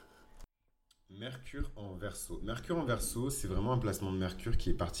Mercure en Verseau. Mercure en Verseau, c'est vraiment un placement de Mercure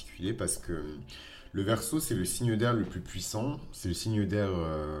qui est particulier parce que le Verseau, c'est le signe d'air le plus puissant. C'est le signe d'air,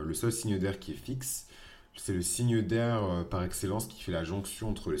 le seul signe d'air qui est fixe. C'est le signe d'air par excellence qui fait la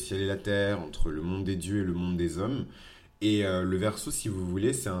jonction entre le ciel et la terre, entre le monde des dieux et le monde des hommes. Et le Verseau, si vous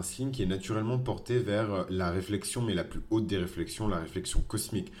voulez, c'est un signe qui est naturellement porté vers la réflexion, mais la plus haute des réflexions, la réflexion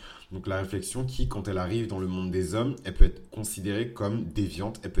cosmique. Donc la réflexion qui, quand elle arrive dans le monde des hommes, elle peut être considérée comme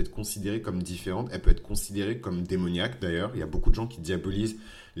déviante, elle peut être considérée comme différente, elle peut être considérée comme démoniaque d'ailleurs. Il y a beaucoup de gens qui diabolisent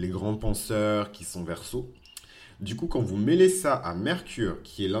les grands penseurs qui sont Verseaux. Du coup, quand vous mêlez ça à Mercure,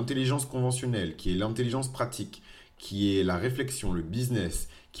 qui est l'intelligence conventionnelle, qui est l'intelligence pratique, qui est la réflexion, le business,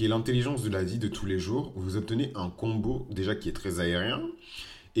 qui est l'intelligence de la vie de tous les jours, vous obtenez un combo déjà qui est très aérien,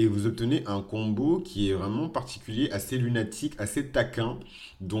 et vous obtenez un combo qui est vraiment particulier, assez lunatique, assez taquin.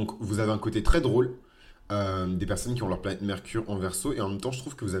 Donc vous avez un côté très drôle, des personnes qui ont leur planète Mercure en Verseau, et en même temps je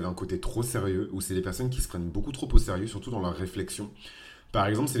trouve que vous avez un côté trop sérieux, où c'est des personnes qui se prennent beaucoup trop au sérieux, surtout dans leur réflexion. Par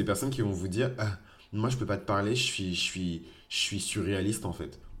exemple, c'est les personnes qui vont vous dire ah, moi je peux pas te parler, je suis surréaliste en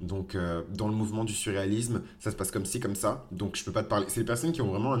fait. Donc dans le mouvement du surréalisme, ça se passe comme ci, comme ça, donc je peux pas te parler. C'est les personnes qui ont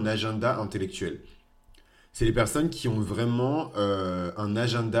vraiment un agenda intellectuel. C'est les personnes qui ont vraiment un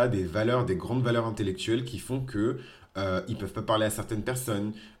agenda, des valeurs, des grandes valeurs intellectuelles qui font que ils peuvent pas parler à certaines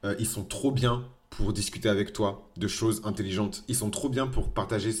personnes. Ils sont trop bien pour discuter avec toi de choses intelligentes. Ils sont trop bien pour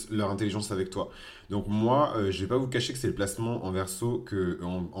partager leur intelligence avec toi. Donc moi, je vais pas vous cacher que c'est le placement en Verseau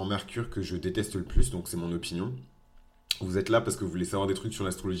en Mercure que je déteste le plus. Donc c'est mon opinion. Vous êtes là parce que vous voulez savoir des trucs sur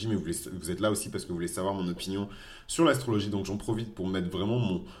l'astrologie, mais vous êtes là aussi parce que vous voulez savoir mon opinion sur l'astrologie. Donc j'en profite pour mettre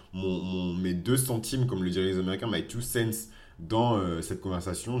vraiment mes 2 centimes, comme le diraient les Américains, my 2 cents dans cette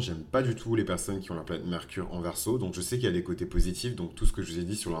conversation. J'aime pas du tout les personnes qui ont la planète Mercure en Verseau. Donc je sais qu'il y a des côtés positifs. Donc tout ce que je vous ai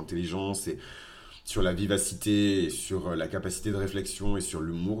dit sur l'intelligence et sur la vivacité, et sur la capacité de réflexion et sur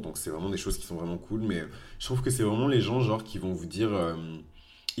l'humour. Donc c'est vraiment des choses qui sont vraiment cool. Mais je trouve que c'est vraiment les gens genre qui vont vous dire,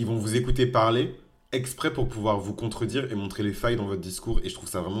 ils vont vous écouter parler exprès pour pouvoir vous contredire et montrer les failles dans votre discours, et je trouve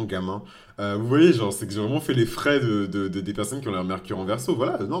ça vraiment gamin. Vous voyez, genre, c'est que j'ai vraiment fait les frais des personnes qui ont leur Mercure en Verseau,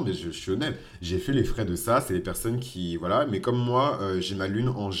 voilà, non, mais je suis honnête, j'ai fait les frais de ça, c'est les personnes qui, voilà, mais comme moi, j'ai ma lune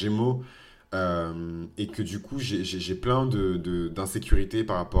en Gémeaux, et que du coup, j'ai plein d'insécurités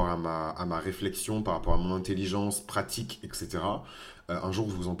par rapport à ma réflexion, par rapport à mon intelligence pratique, etc. Un jour,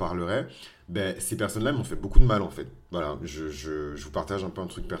 je vous en parlerai. Ben, ces personnes-là m'ont fait beaucoup de mal en fait. Voilà, je vous partage un peu un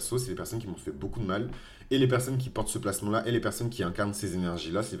truc perso, c'est les personnes qui m'ont fait beaucoup de mal. Et les personnes qui portent ce placement-là, et les personnes qui incarnent ces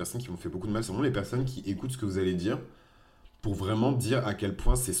énergies-là, c'est les personnes qui m'ont fait beaucoup de mal. C'est vraiment les personnes qui écoutent ce que vous allez dire pour vraiment dire à quel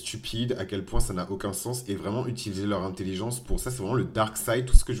point c'est stupide, à quel point ça n'a aucun sens, et vraiment utiliser leur intelligence pour ça. C'est vraiment le dark side.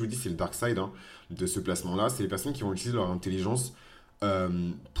 Tout ce que je vous dis, c'est le dark side hein, de ce placement-là. C'est les personnes qui vont utiliser leur intelligence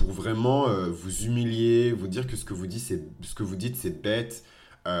pour vraiment vous humilier, vous dire que ce que vous dites, c'est bête,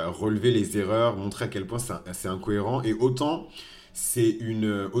 relever les erreurs, montrer à quel point c'est incohérent. Et autant c'est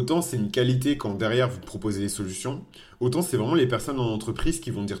une qualité quand derrière vous proposez des solutions, autant c'est vraiment les personnes en entreprise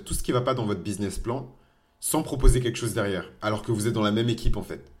qui vont dire tout ce qui ne va pas dans votre business plan sans proposer quelque chose derrière, alors que vous êtes dans la même équipe en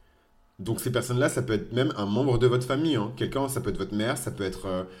fait. Donc ces personnes-là, ça peut être même un membre de votre famille. Hein. Quelqu'un, ça peut être votre mère, ça peut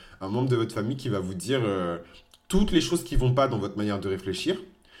être un membre de votre famille qui va vous dire toutes les choses qui vont pas dans votre manière de réfléchir,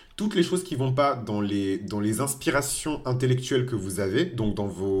 toutes les choses qui vont pas dans les inspirations intellectuelles que vous avez, donc dans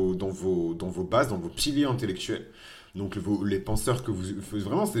vos bases, dans vos piliers intellectuels. Donc les penseurs que vous...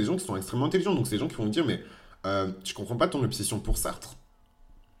 Vraiment, c'est des gens qui sont extrêmement intelligents. Donc c'est des gens qui vont vous dire, mais je comprends pas ton obsession pour Sartre.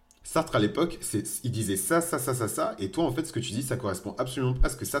 Sartre, à l'époque, il disait ça, et toi, en fait, ce que tu dis, ça correspond absolument pas à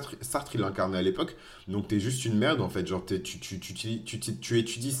ce que Sartre il incarnait à l'époque. Donc, t'es juste une merde, en fait. Genre, tu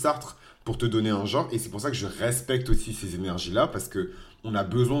étudies Sartre pour te donner un genre, et c'est pour ça que je respecte aussi ces énergies-là, parce que on a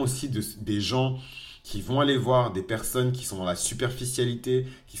besoin aussi des gens qui vont aller voir des personnes qui sont dans la superficialité,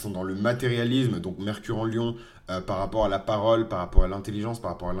 qui sont dans le matérialisme, donc Mercure en Lion, par rapport à la parole, par rapport à l'intelligence,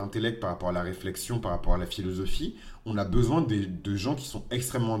 par rapport à l'intellect, par rapport à la réflexion, par rapport à la philosophie. On a besoin de gens qui sont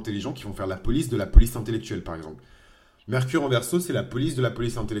extrêmement intelligents, qui vont faire la police de la police intellectuelle, par exemple. Mercure en Verseau, c'est la police de la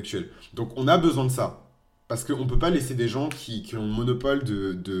police intellectuelle. Donc on a besoin de ça. Parce qu'on ne peut pas laisser des gens qui ont le monopole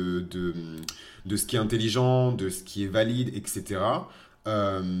de ce qui est intelligent, de ce qui est valide, etc.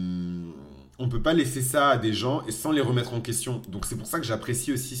 On ne peut pas laisser ça à des gens et sans les remettre en question. Donc c'est pour ça que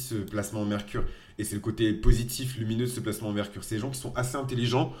j'apprécie aussi ce placement en Mercure. Et c'est le côté positif, lumineux de ce placement en Mercure. C'est des gens qui sont assez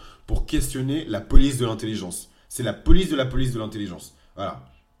intelligents pour questionner la police de l'intelligence. C'est la police de l'intelligence. Voilà.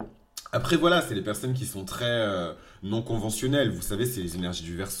 Après, voilà, c'est les personnes qui sont très non conventionnelles. Vous savez, c'est les énergies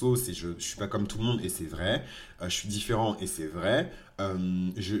du Verseau, c'est je suis pas comme tout le monde et c'est vrai. Je suis différent et c'est vrai.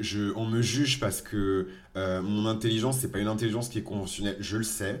 On me juge parce que mon intelligence, c'est pas une intelligence qui est conventionnelle. Je le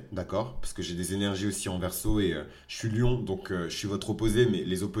sais, d'accord? Parce que j'ai des énergies aussi en Verseau et je suis Lion, donc je suis votre opposé, mais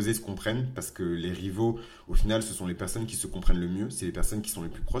les opposés se comprennent parce que les rivaux, au final, ce sont les personnes qui se comprennent le mieux. C'est les personnes qui sont les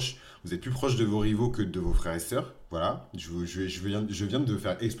plus proches. Vous êtes plus proche de vos rivaux que de vos frères et sœurs. Voilà, je viens de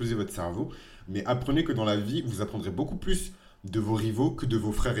faire exploser votre cerveau. Mais apprenez que dans la vie, vous apprendrez beaucoup plus de vos rivaux que de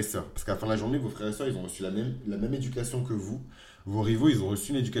vos frères et sœurs. Parce qu'à la fin de la journée, vos frères et sœurs, ils ont reçu la même éducation que vous. Vos rivaux, ils ont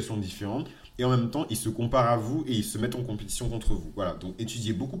reçu une éducation différente. Et en même temps, ils se comparent à vous et ils se mettent en compétition contre vous. Voilà, donc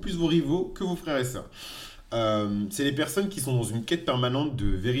étudiez beaucoup plus vos rivaux que vos frères et sœurs. C'est les personnes qui sont dans une quête permanente de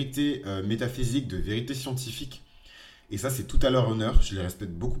vérité métaphysique, de vérité scientifique. Et ça, c'est tout à leur honneur. Je les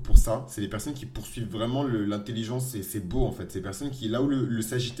respecte beaucoup pour ça. C'est les personnes qui poursuivent vraiment l'intelligence et c'est beau en fait. C'est les personnes qui, là où le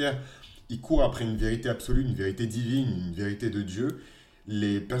Sagittaire, il court après une vérité absolue, une vérité divine, une vérité de Dieu.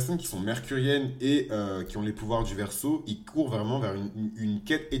 Les personnes qui sont mercuriennes et qui ont les pouvoirs du Verseau, ils courent vraiment vers une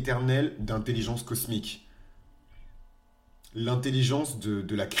quête éternelle d'intelligence cosmique. L'intelligence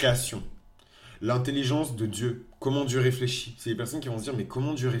de la création. L'intelligence de Dieu. Comment Dieu réfléchit. C'est les personnes qui vont se dire, mais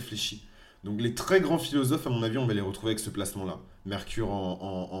comment Dieu réfléchit? Donc les très grands philosophes, à mon avis, on va les retrouver avec ce placement-là. Mercure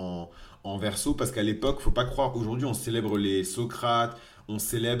en Verseau, parce qu'à l'époque, faut pas croire, aujourd'hui on célèbre les Socrates, on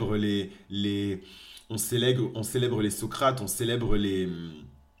célèbre on célèbre les Socrates, on célèbre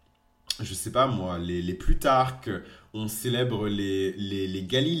je sais pas moi, les Plutarques, on célèbre les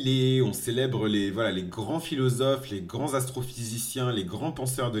Galilée, on célèbre voilà, les grands philosophes, les grands astrophysiciens, les grands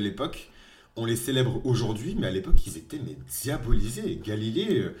penseurs de l'époque. On les célèbre aujourd'hui, mais à l'époque, ils étaient mais, diabolisés.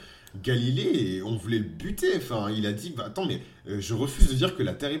 Galilée, on voulait le buter. Enfin, il a dit, bah, attends, mais je refuse de dire que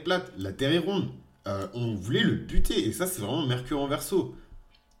la Terre est plate, la Terre est ronde. On voulait le buter. Et ça, c'est vraiment Mercure en Verseau.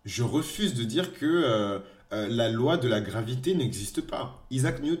 Je refuse de dire que la loi de la gravité n'existe pas.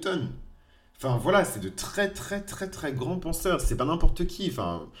 Isaac Newton. Enfin, voilà, c'est de très, très, très, très grands penseurs. C'est pas n'importe qui.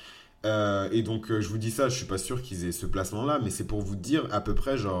 Enfin, et donc, je vous dis ça, je suis pas sûr qu'ils aient ce placement-là, mais c'est pour vous dire à peu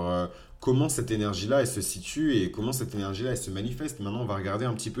près, genre, comment cette énergie-là, elle se situe et comment cette énergie-là, elle se manifeste. Maintenant, on va regarder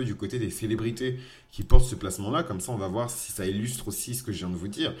un petit peu du côté des célébrités qui portent ce placement-là, comme ça, on va voir si ça illustre aussi ce que je viens de vous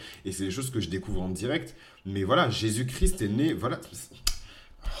dire. Et c'est des choses que je découvre en direct. Mais voilà, Jésus-Christ est né, voilà.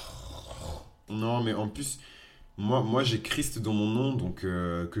 Non, mais en plus, moi j'ai Christ dans mon nom, donc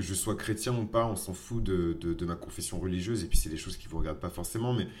que je sois chrétien ou pas, on s'en fout de ma confession religieuse. Et puis c'est des choses qui ne vous regardent pas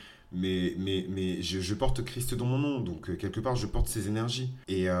forcément, mais je porte Christ dans mon nom, donc quelque part je porte ses énergies.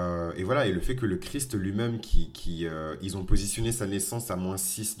 Et voilà, et le fait que le Christ lui-même, ils ont positionné sa naissance à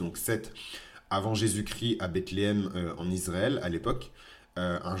 -6, donc 7, avant Jésus-Christ à Bethléem en Israël à l'époque,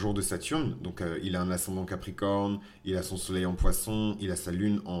 un jour de Saturne, donc il a un ascendant Capricorne, il a son soleil en Poisson, il a sa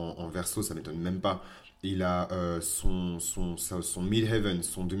lune en Verseau, ça m'étonne même pas. Il a son midheaven,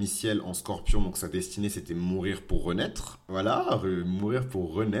 son demi-ciel en Scorpion, donc sa destinée c'était mourir pour renaître. Voilà, mourir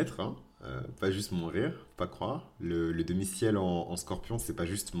pour renaître, hein. Pas juste mourir, faut pas croire. Le demi-ciel en Scorpion, c'est pas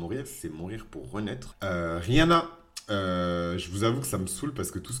juste mourir, c'est mourir pour renaître. Rihanna, je vous avoue que ça me saoule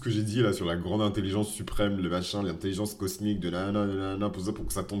parce que tout ce que j'ai dit là sur la grande intelligence suprême, le machin, l'intelligence cosmique de nanana, pour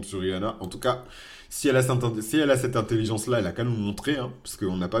que ça tombe sur Rihanna. En tout cas, si elle a cette intelligence-là, elle a qu'à nous le montrer, hein, parce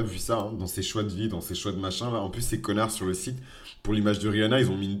qu'on n'a pas vu ça hein, dans ses choix de vie, dans ses choix de machin. Là. En plus, ces connards sur le site, pour l'image de Rihanna, ils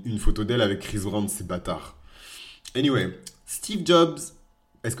ont mis une photo d'elle avec Chris Brown, ces bâtards. Anyway, Steve Jobs,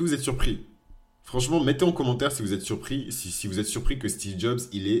 est-ce que vous êtes surpris? Franchement, mettez en commentaire si vous êtes surpris, si vous êtes surpris que Steve Jobs,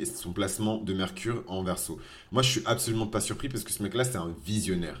 il ait son placement de Mercure en Verseau. Moi, je suis absolument pas surpris parce que ce mec-là, c'est un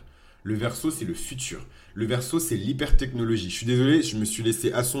visionnaire. Le Verseau, c'est le futur. Le Verseau, c'est l'hypertechnologie. Je suis désolé, je me suis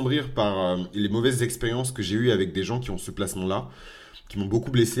laissé assombrir par les mauvaises expériences que j'ai eues avec des gens qui ont ce placement-là, qui m'ont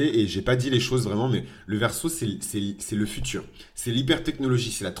beaucoup blessé et j'ai pas dit les choses vraiment, mais le Verseau, c'est le futur. C'est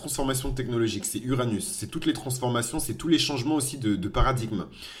l'hypertechnologie, c'est la transformation technologique, c'est Uranus, c'est toutes les transformations, c'est tous les changements aussi de paradigme.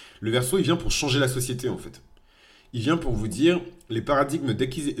 Le Verseau, il vient pour changer la société, en fait. Il vient pour vous dire, les paradigmes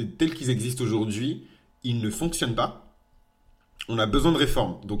tels qu'ils existent aujourd'hui, ils ne fonctionnent pas. On a besoin de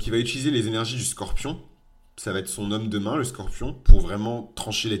réformes. Donc, il va utiliser les énergies du Scorpion. Ça va être son homme de main, le Scorpion, pour vraiment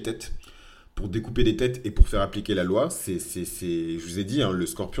trancher les têtes, pour découper des têtes et pour faire appliquer la loi. Je vous ai dit, hein, le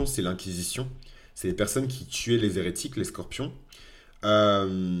Scorpion, c'est l'Inquisition. C'est les personnes qui tuaient les hérétiques, les Scorpions.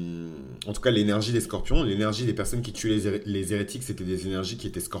 En tout cas, l'énergie des Scorpions, l'énergie des personnes qui tuaient les hérétiques, c'était des énergies qui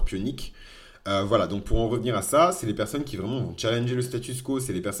étaient scorpioniques. Voilà, donc pour en revenir à ça, c'est les personnes qui vraiment vont challenger le status quo,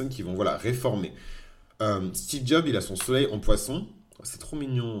 c'est les personnes qui vont voilà, réformer. Steve Jobs, il a son soleil en Poisson, c'est trop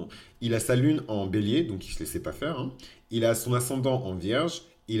mignon. Il a sa lune en Bélier, donc il ne se laissait pas faire. Hein. Il a son ascendant en Vierge,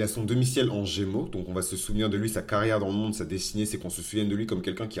 Il a son domicile en Gémeaux, donc on va se souvenir de lui, sa carrière dans le monde, sa destinée, c'est qu'on se souvienne de lui comme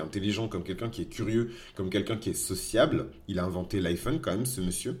quelqu'un qui est intelligent, comme quelqu'un qui est curieux, comme quelqu'un qui est sociable. Il a inventé l'iPhone quand même, ce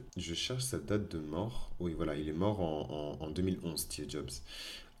monsieur. Je cherche sa date de mort. Oui, voilà, il est mort en 2011, Steve Jobs.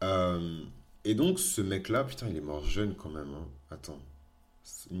 Euh, et donc ce mec-là, putain, il est mort jeune quand même, hein. Attends,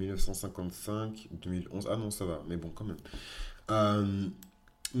 1955, 2011, ah non, ça va, mais bon, quand même. Euh,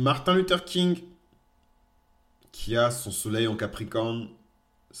 Martin Luther King, qui a son soleil en Capricorne,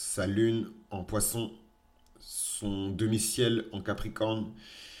 sa lune en Poisson, son demi-ciel en Capricorne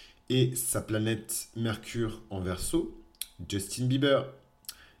et sa planète Mercure en Verseau. Justin Bieber,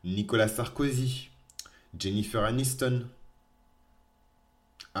 Nicolas Sarkozy, Jennifer Aniston,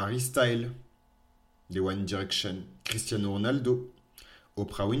 Harry Styles, The One Direction, Cristiano Ronaldo,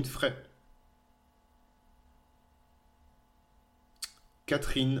 Oprah Winfrey,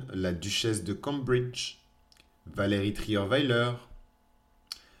 Catherine, la duchesse de Cambridge, Valérie Trierweiler,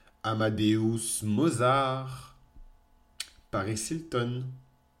 Amadeus Mozart, Paris Hilton,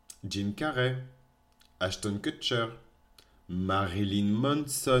 Jim Carrey, Ashton Kutcher, Marilyn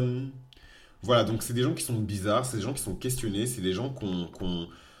Manson. Voilà, donc c'est des gens qui sont bizarres, c'est des gens qui sont questionnés, c'est des gens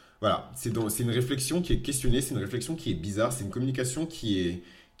voilà, c'est une réflexion qui est questionnée, c'est une réflexion qui est bizarre, c'est une communication qui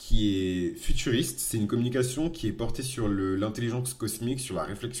est futuriste, c'est une communication qui est portée sur l'intelligence cosmique, sur la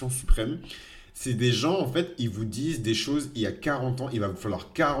réflexion suprême. C'est des gens, en fait, ils vous disent des choses il y a 40 ans, il va vous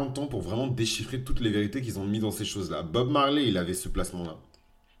falloir 40 ans pour vraiment déchiffrer toutes les vérités qu'ils ont mis dans ces choses-là. Bob Marley, il avait ce placement-là.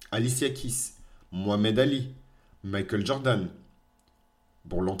 Alicia Keys, Mohamed Ali, Michael Jordan,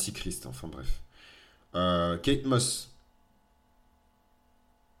 bon, l'antichrist, enfin bref. Kate Moss,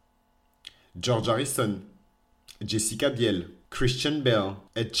 George Harrison, Jessica Biel, Christian Bale,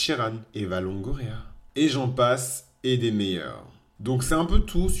 Ed Sheeran, Eva Longoria. Et j'en passe, et des meilleurs. Donc c'est un peu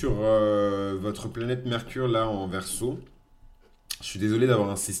tout sur votre planète Mercure là en Verseau. Je suis désolé d'avoir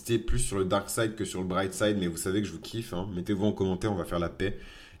insisté plus sur le dark side que sur le bright side, mais vous savez que je vous kiffe, hein. Mettez-vous en commentaire, on va faire la paix.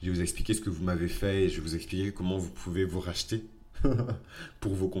 Je vais vous expliquer ce que vous m'avez fait et je vais vous expliquer comment vous pouvez vous racheter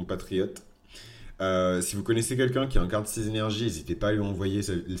pour vos compatriotes. Si vous connaissez quelqu'un qui incarne ses énergies, n'hésitez pas à lui envoyer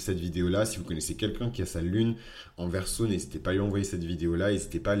cette vidéo-là. Si vous connaissez quelqu'un qui a sa lune en Verseau, n'hésitez pas à lui envoyer cette vidéo-là.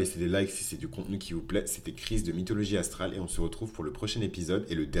 N'hésitez pas à laisser des likes si c'est du contenu qui vous plaît. C'était Chris de Mythologie Astrale et on se retrouve pour le prochain épisode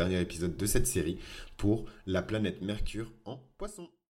et le dernier épisode de cette série pour la planète Mercure en Poisson.